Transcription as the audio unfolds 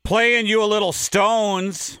Playing you a little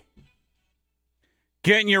Stones.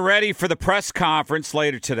 Getting you ready for the press conference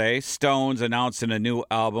later today. Stones announcing a new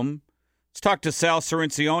album. Let's talk to Sal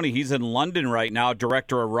Cirrincione. He's in London right now,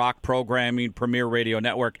 director of rock programming, Premier Radio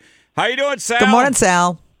Network. How you doing, Sal? Good morning,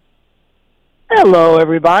 Sal. Hello,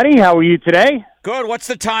 everybody. How are you today? Good. What's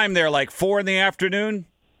the time there, like 4 in the afternoon?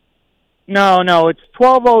 No, it's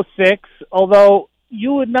 12:06. Although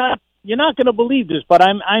you're not going to believe this, but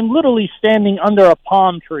I'm literally standing under a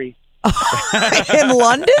palm tree. In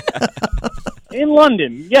London? In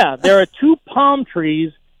London, yeah. There are 2 palm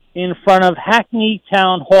trees in front of Hackney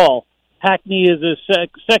Town Hall. Hackney is a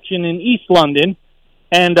section in East London,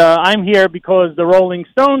 and I'm here because the Rolling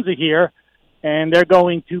Stones are here, and they're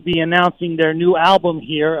going to be announcing their new album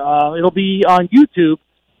here. It'll be on YouTube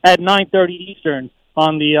at 9:30 Eastern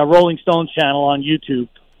on the Rolling Stones channel on YouTube.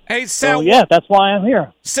 Hey, Sal. So, yeah, that's why I'm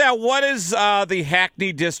here. Sal, what does the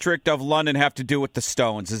Hackney district of London have to do with the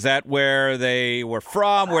Stones? Is that where they were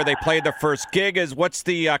from, where they played their first gig? What's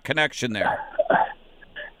the connection there?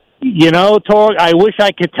 You know, Torg, I wish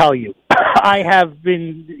I could tell you. I have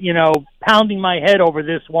been, pounding my head over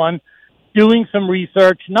this one, doing some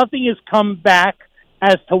research. Nothing has come back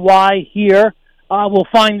as to why here. We'll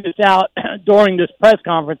find this out during this press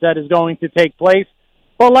conference that is going to take place.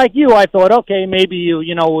 But like you, I thought, okay, maybe, it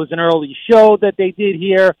was an early show that they did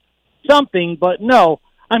here, something. But no,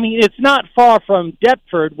 I mean, it's not far from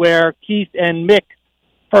Deptford where Keith and Mick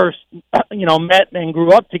first, met and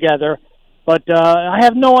grew up together. But I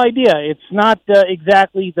have no idea. It's not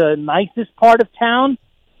exactly the nicest part of town.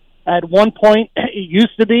 At one point, it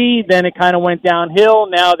used to be. Then it kind of went downhill.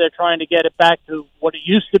 Now they're trying to get it back to what it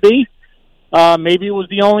used to be. Maybe it was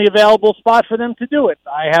the only available spot for them to do it.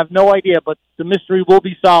 I have no idea, but the mystery will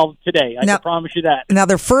be solved today. I can promise you that. Now,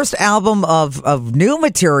 their first album of new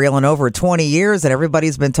material in over 20 years, and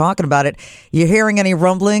everybody's been talking about it. You hearing any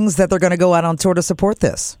rumblings that they're going to go out on tour to support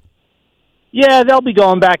this? Yeah, they'll be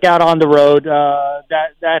going back out on the road.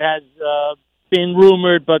 That has been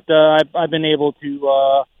rumored, but I've been able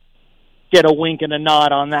to get a wink and a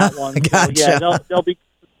nod on that one. Gotcha. So,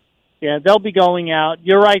 they'll be going out.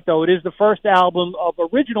 You're right, though. It is the first album of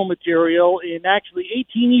original material in actually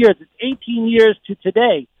 18 years. It's 18 years to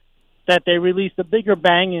today that they released a bigger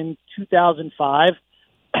bang in 2005.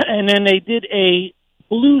 And then they did a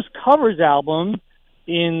blues covers album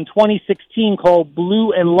in 2016 called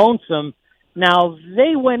Blue and Lonesome. Now,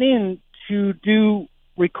 they went in to do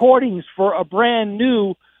recordings for a brand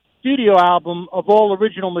new studio album of all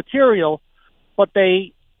original material, but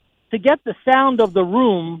to get the sound of the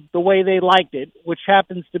room the way they liked it, which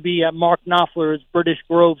happens to be at Mark Knopfler's British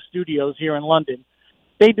Grove Studios here in London,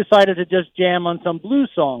 they decided to just jam on some blues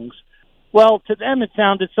songs. Well, to them it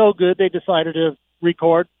sounded so good they decided to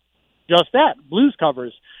record just that, blues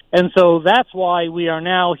covers. And so that's why we are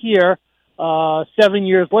now here 7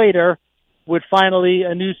 years later with finally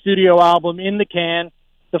a new studio album in the can.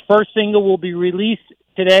 The first single will be released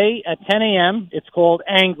today at 10 a.m. It's called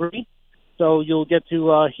Angry. So you'll get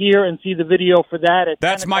to hear and see the video for that.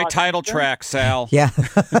 That's my title track, Sal. Yeah.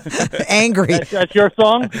 Angry. That's your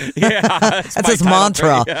song? Yeah. That's his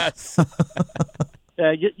mantra. Yes.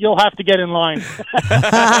 You'll have to get in line.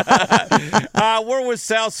 We're with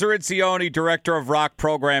Sal Cirrincione, director of rock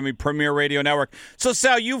programming, Premier Radio Network. So,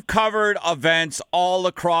 Sal, you've covered events all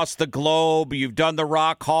across the globe. You've done the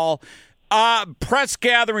Rock Hall. Press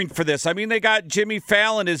gathering for this. I mean, they got Jimmy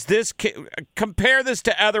Fallon. Compare this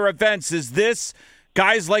to other events. Is this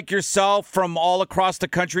guys like yourself from all across the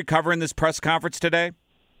country covering this press conference today?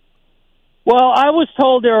 Well, I was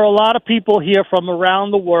told there are a lot of people here from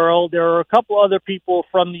around the world. There are a couple other people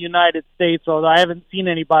from the United States, although I haven't seen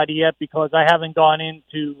anybody yet because I haven't gone in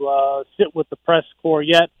to sit with the press corps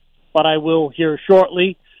yet, but I will here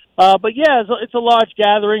shortly. But yeah, it's a large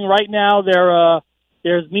gathering. Right now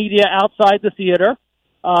there's media outside the theater,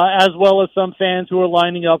 as well as some fans who are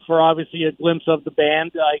lining up for obviously a glimpse of the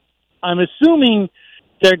band. I'm assuming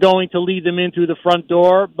they're going to lead them in through the front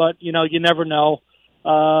door, but you never know.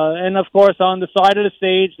 And of course, on the side of the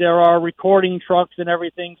stage, there are recording trucks and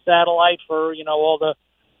everything, satellite for, all the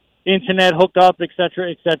internet hooked up, et cetera,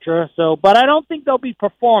 et cetera. So, but I don't think they'll be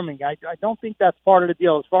performing. I don't think that's part of the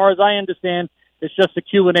deal. As far as I understand, it's just a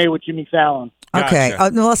Q&A with Jimmy Fallon. Okay.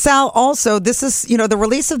 Gotcha. Well, Sal, also, this is, the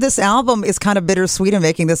release of this album is kind of bittersweet in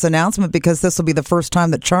making this announcement because this will be the first time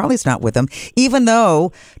that Charlie's not with him, even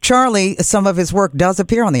though Charlie, some of his work does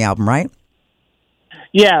appear on the album, right?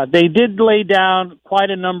 Yeah, they did lay down quite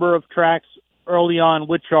a number of tracks early on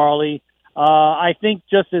with Charlie. I think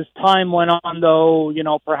just as time went on, though,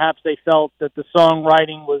 perhaps they felt that the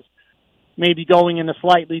songwriting was, maybe going in a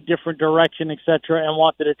slightly different direction, etc., and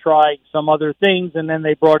wanted to try some other things. And then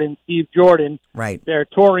they brought in Steve Jordan, right, their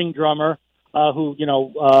touring drummer, who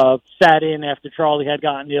sat in after Charlie had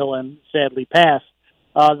gotten ill and sadly passed.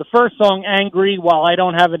 The first song, Angry, while I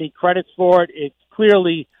don't have any credits for it, it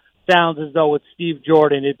clearly sounds as though it's Steve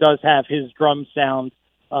Jordan. It does have his drum sound.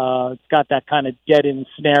 It's got that kind of deadened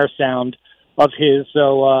snare sound of his.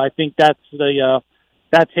 So I think that's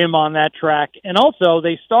him on that track. And also,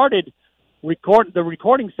 they started the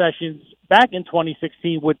recording sessions back in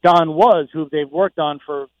 2016 with Don Was, who they've worked on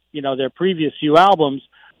for their previous few albums.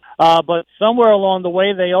 But somewhere along the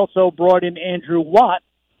way, they also brought in Andrew Watt,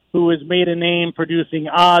 who has made a name producing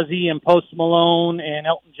Ozzy and Post Malone and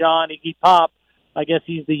Elton John, Iggy Pop. I guess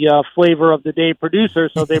he's the flavor of the day producer,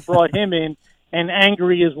 so they brought him in, and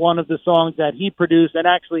Angry is one of the songs that he produced and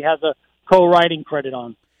actually has a co-writing credit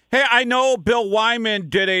on. Hey, I know Bill Wyman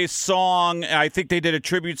did a song. I think they did a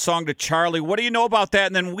tribute song to Charlie. What do you know about that?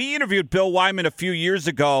 And then we interviewed Bill Wyman a few years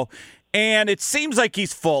ago, and it seems like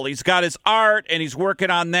he's full. He's got his art, and he's working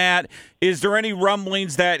on that. Is there any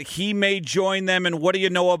rumblings that he may join them? And what do you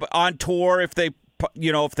know on tour if they,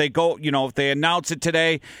 if they announce it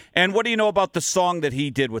today? And what do you know about the song that he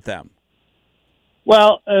did with them?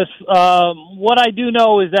 Well, what I do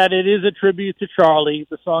know is that it is a tribute to Charlie,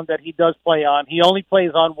 the song that he does play on. He only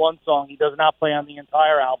plays on one song. He does not play on the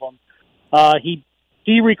entire album.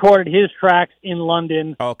 He recorded his tracks in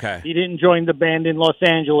London. Okay. He didn't join the band in Los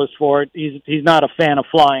Angeles for it. He's not a fan of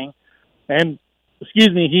flying. And,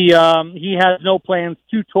 he has no plans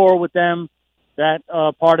to tour with them. That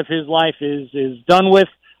part of his life is done with.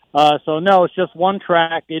 So, no, it's just one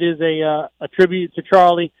track. It is a tribute to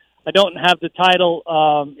Charlie. I don't have the title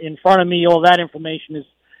in front of me. All that information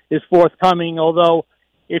is forthcoming, although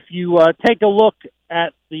if you take a look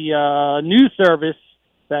at the news service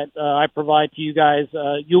that I provide to you guys,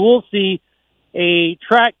 you will see a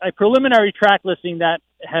preliminary track listing that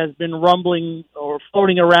has been rumbling or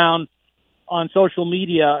floating around on social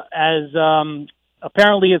media as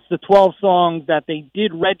apparently it's the 12 songs that they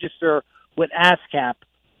did register with ASCAP.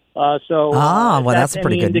 That's a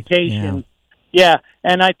pretty good indication. Yeah,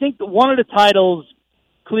 and I think one of the titles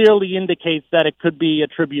clearly indicates that it could be a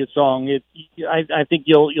tribute song. I think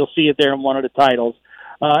you'll see it there in one of the titles.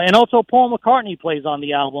 And also Paul McCartney plays on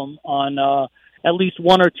the album on at least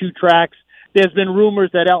one or two tracks. There's been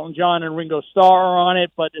rumors that Elton John and Ringo Starr are on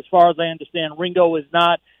it, but as far as I understand, Ringo is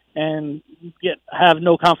not, and have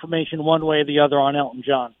no confirmation one way or the other on Elton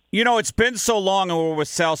John. It's been so long, and we're with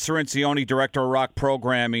Sal Cirrincione, Director of Rock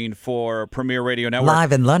Programming for Premier Radio Network.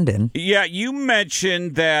 Live in London. Yeah, you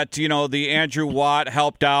mentioned that, the Andrew Watt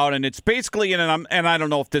helped out, and it's basically, and I don't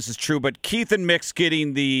know if this is true, but Keith and Mick's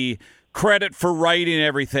getting the credit for writing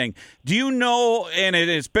everything. Do you know, and it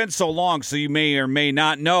has been so long, so you may or may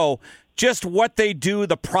not know, just what they do,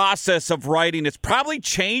 the process of writing? It's probably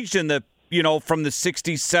changed in the, from the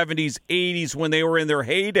 60s, 70s, 80s when they were in their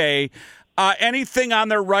heyday. Anything on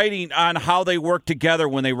their writing on how they work together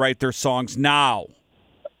when they write their songs now?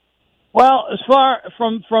 Well, as far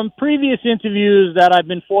from previous interviews that I've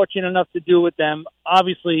been fortunate enough to do with them,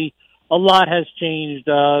 obviously a lot has changed,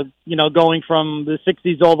 going from the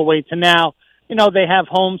 60s all the way to now. They have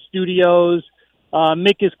home studios.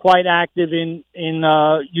 Mick is quite active in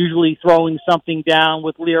usually throwing something down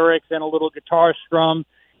with lyrics and a little guitar strum.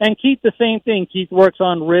 And Keith, the same thing. Keith works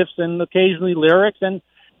on riffs and occasionally lyrics, and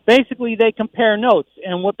basically they compare notes.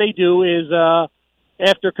 And what they do is,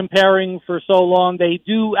 after comparing for so long, they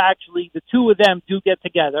do actually, the two of them do get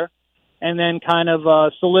together and then kind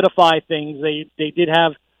of solidify things. They did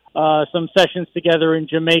have some sessions together in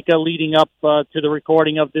Jamaica leading up to the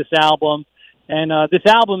recording of this album. And this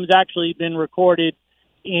album has actually been recorded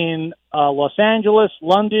in Los Angeles,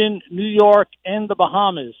 London, New York, and the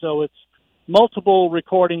Bahamas. So it's multiple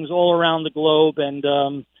recordings all around the globe.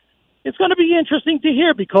 And it's going to be interesting to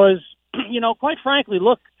hear because, quite frankly,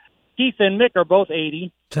 look, Keith and Mick are both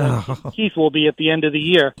 80. Keith will be at the end of the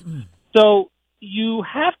year. So you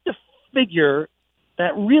have to figure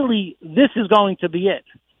that really this is going to be it,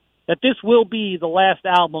 that this will be the last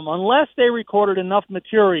album unless they recorded enough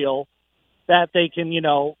material that they can,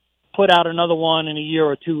 put out another one in a year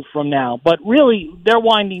or two from now. But really, they're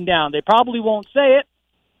winding down. They probably won't say it,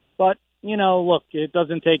 but, look, it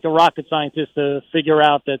doesn't take a rocket scientist to figure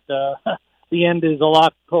out that the end is a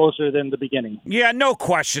lot closer than the beginning. Yeah, no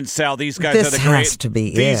question, Sal. These guys this are the has to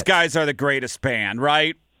be These it. guys are the greatest band,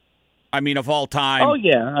 right? I mean, of all time. Oh,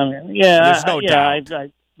 yeah. There's no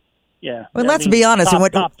doubt. Yeah. Well, let's be honest.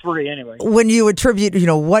 Top three, anyway. When you attribute,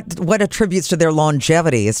 what attributes to their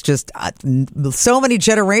longevity? It's just so many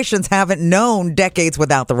generations haven't known decades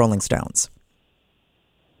without the Rolling Stones.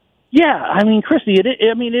 Yeah, I mean, Christy, it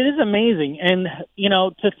is amazing. And,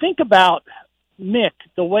 to think about Mick,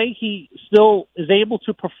 the way he still is able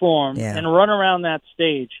to perform and run around that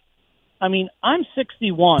stage. I mean, I'm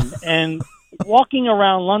 61, and walking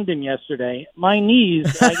around London yesterday, my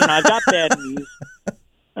knees, I've got bad knees.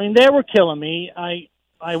 I mean, they were killing me.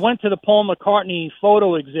 I went to the Paul McCartney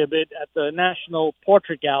photo exhibit at the National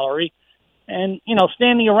Portrait Gallery, and,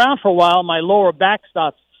 standing around for a while, my lower back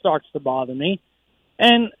starts to bother me.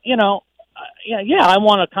 And, I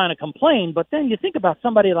want to kind of complain, but then you think about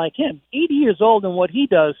somebody like him, 80 years old and what he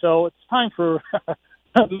does, so it's time for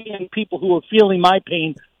me and people who are feeling my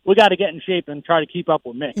pain, we got to get in shape and try to keep up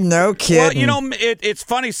with Mick. No kidding. Well, it's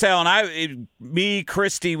funny, Sal, and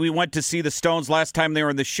Christy, we went to see the Stones last time they were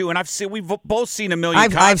in the Shoe, and we've both seen a million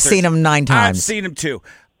concerts. I've seen them 9 times. I've seen them too.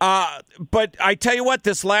 But I tell you what,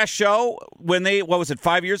 this last show, what was it,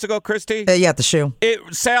 5 years ago, Christy? Yeah, at the Shoe.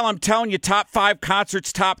 Sal, I'm telling you, top 5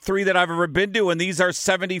 concerts, top 3 that I've ever been to, and these are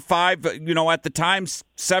 75, at the time,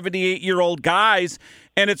 78-year-old guys,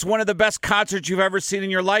 and it's one of the best concerts you've ever seen in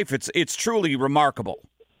your life. It's truly remarkable.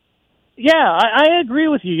 Yeah, I agree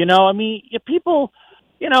with you. If people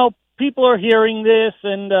are hearing this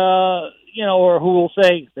and, or who will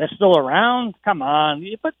say they're still around, come on,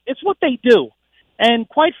 but it's what they do. And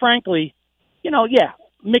quite frankly,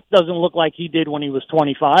 Mick doesn't look like he did when he was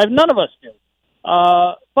 25. None of us do.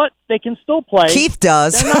 But they can still play. Keith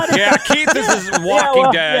does. Keith is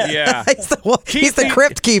Walking Dead. Yeah. He's the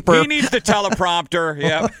crypt keeper. He needs the teleprompter.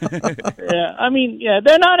 Yeah.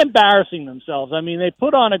 They're not embarrassing themselves. I mean, they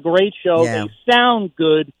put on a great show. Yeah. They sound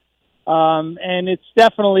good. And it's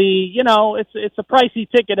definitely, it's a pricey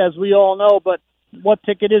ticket, as we all know, but what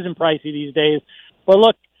ticket isn't pricey these days? But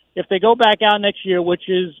look, if they go back out next year, which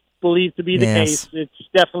is believed to be the case, it's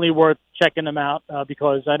definitely worth checking them out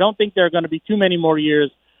because I don't think there are going to be too many more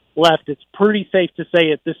years left. It's pretty safe to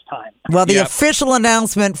say at this time. Well, the official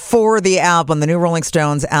announcement for the album, the new Rolling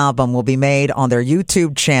Stones album, will be made on their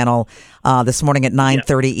YouTube channel this morning at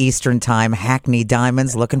 9:30 Eastern Time. Hackney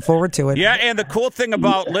Diamonds. Looking forward to it. Yeah, and the cool thing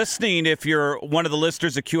about listening, if you're one of the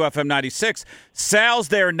listeners at QFM 96, Sal's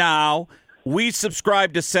there now. We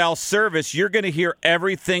subscribe to Sal's service. You're going to hear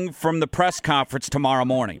everything from the press conference tomorrow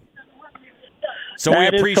morning. So we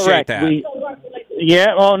appreciate that.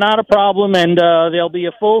 Not a problem. And there'll be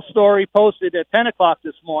a full story posted at 10 o'clock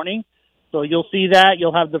this morning. So you'll see that.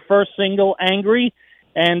 You'll have the first single, Angry.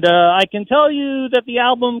 And I can tell you that the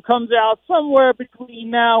album comes out somewhere between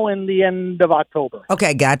now and the end of October.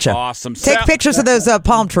 Okay, gotcha. Awesome. Take pictures of those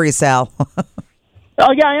palm trees, Sal.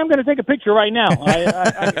 Oh yeah, I am going to take a picture right now.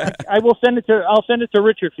 I will send it to. I'll send it to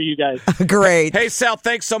Richard for you guys. Great. Hey Sal,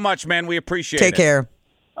 thanks so much, man. We appreciate it. Take care.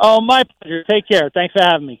 Oh, my pleasure. Take care. Thanks for having me.